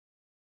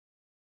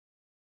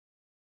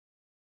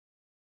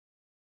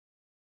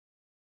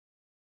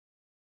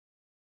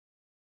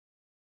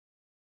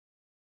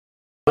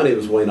My name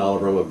is Wayne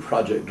Oliver. I'm a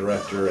project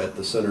director at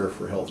the Center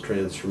for Health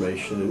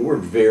Transformation, and we're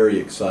very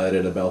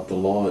excited about the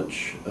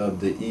launch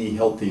of the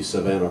eHealthy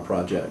Savannah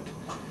project.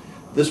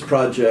 This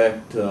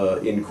project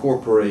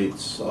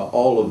incorporates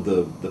all of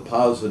the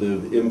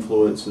positive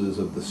influences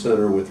of the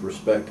center with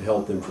respect to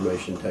health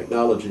information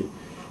technology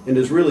and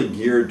is really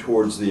geared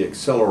towards the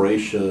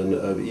acceleration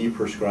of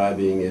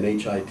e-prescribing and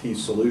HIT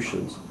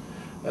solutions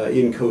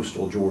in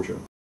coastal Georgia.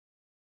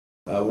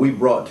 We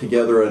brought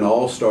together an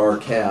all-star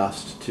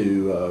cast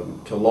to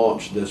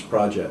launch this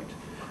project.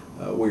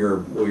 We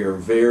are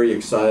very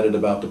excited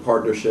about the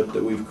partnership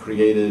that we've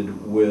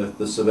created with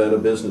the Savannah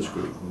Business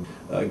Group.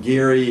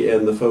 Gary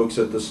and the folks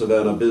at the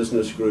Savannah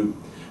Business Group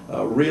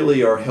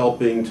really are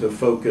helping to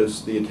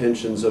focus the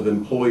attentions of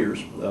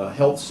employers,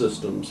 health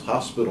systems,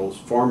 hospitals,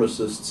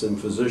 pharmacists, and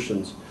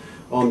physicians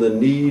on the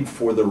need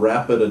for the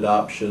rapid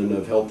adoption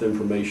of health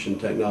information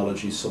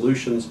technology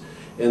solutions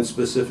and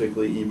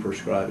specifically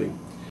e-prescribing.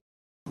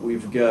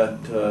 We've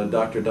got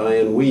Dr.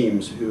 Diane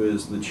Weems, who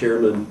is the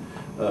chairman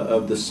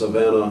of the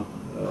Savannah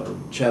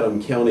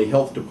Chatham County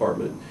Health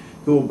Department,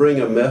 who will bring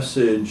a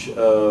message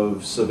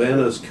of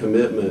Savannah's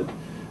commitment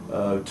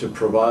to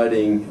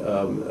providing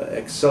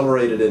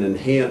accelerated and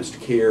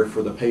enhanced care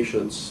for the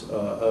patients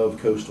of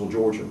coastal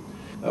Georgia.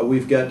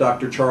 We've got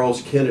Dr.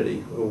 Charles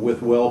Kennedy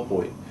with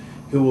WellPoint,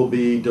 who will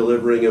be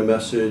delivering a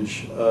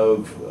message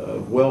of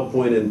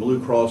WellPoint and Blue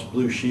Cross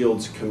Blue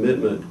Shield's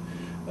commitment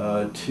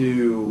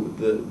to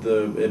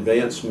the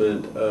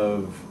advancement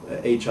of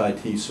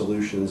HIT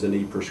solutions and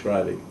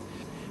e-prescribing.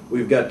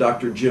 We've got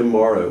Dr. Jim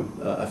Morrow,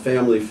 a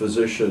family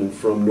physician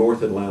from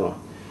North Atlanta,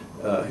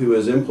 who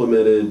has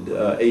implemented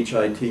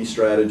HIT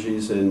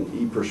strategies and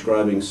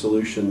e-prescribing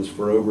solutions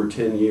for over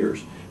 10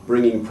 years,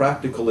 bringing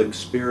practical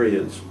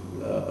experience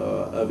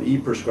of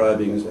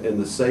e-prescribing and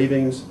the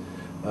savings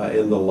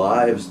and the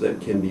lives that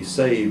can be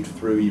saved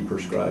through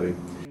e-prescribing.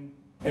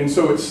 And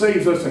so it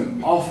saves us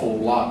an awful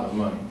lot of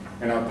money.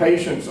 And our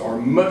patients are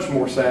much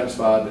more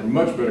satisfied and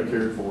much better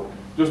cared for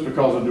just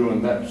because of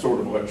doing that sort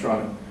of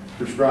electronic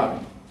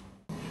prescribing.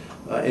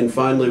 And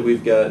finally,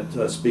 we've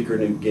got Speaker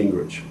Newt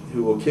Gingrich,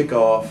 who will kick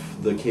off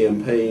the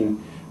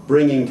campaign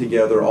bringing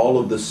together all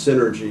of the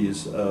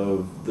synergies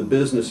of the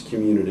business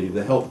community,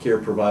 the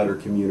healthcare provider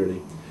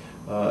community,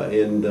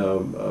 and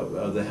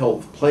the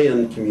health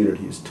plan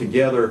communities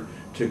together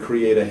to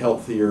create a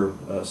healthier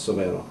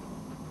Savannah.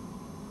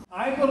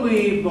 I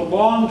believe the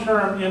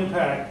long-term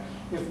impact,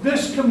 if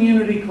this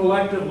community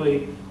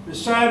collectively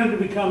decided to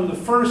become the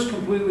first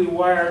completely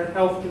wired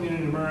health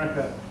community in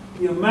America,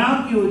 the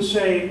amount you would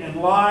save in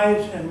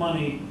lives and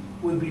money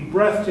would be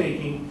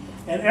breathtaking,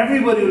 and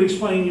everybody would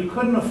explain you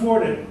couldn't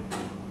afford it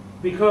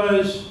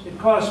because it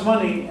costs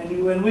money,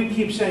 and we'd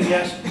keep saying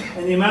yes,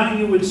 and the amount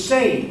you would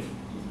save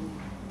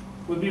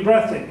would be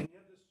breathtaking.